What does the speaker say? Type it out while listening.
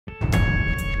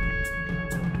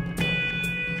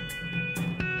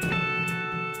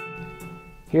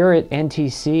Here at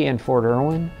NTC in Fort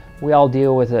Irwin, we all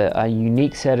deal with a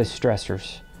unique set of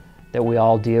stressors that we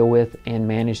all deal with and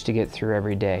manage to get through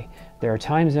every day. There are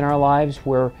times in our lives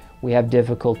where we have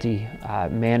difficulty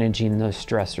managing those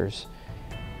stressors.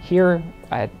 Here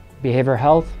at Behavioral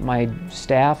Health, my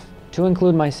staff, to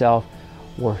include myself,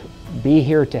 will be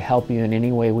here to help you in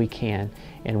any way we can,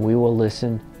 and we will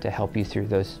listen to help you through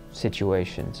those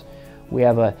situations. We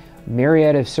have a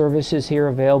myriad of services here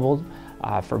available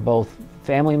for both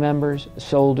family members,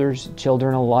 soldiers,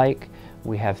 children alike.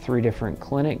 We have 3 different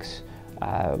clinics.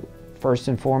 First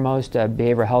and foremost, a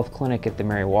behavioral health clinic at the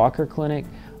Mary Walker Clinic,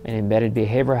 an embedded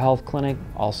behavioral health clinic,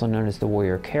 also known as the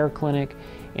Warrior Care Clinic,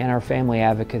 and our family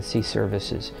advocacy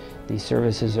services. These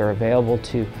services are available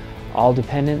to all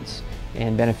dependents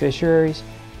and beneficiaries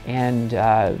and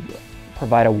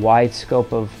provide a wide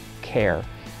scope of care.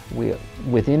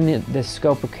 Within this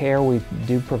scope of care, we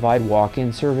do provide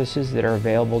walk-in services that are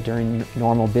available during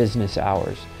normal business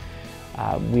hours.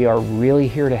 We are really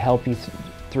here to help you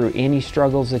through any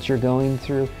struggles that you're going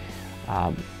through.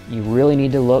 You really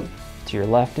need to look to your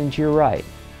left and to your right.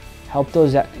 Help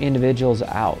those individuals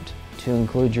out, to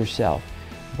include yourself.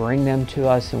 Bring them to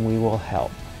us and we will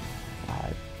help.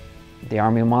 The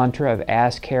Army mantra of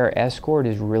Ask, Care, Escort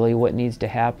is really what needs to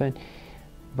happen.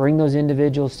 Bring those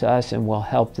individuals to us and we'll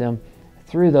help them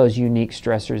through those unique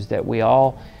stressors that we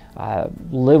all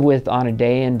live with on a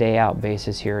day in, day out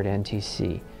basis here at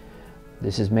NTC.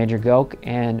 This is Major Goke,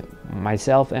 and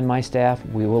myself and my staff,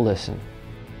 we will listen.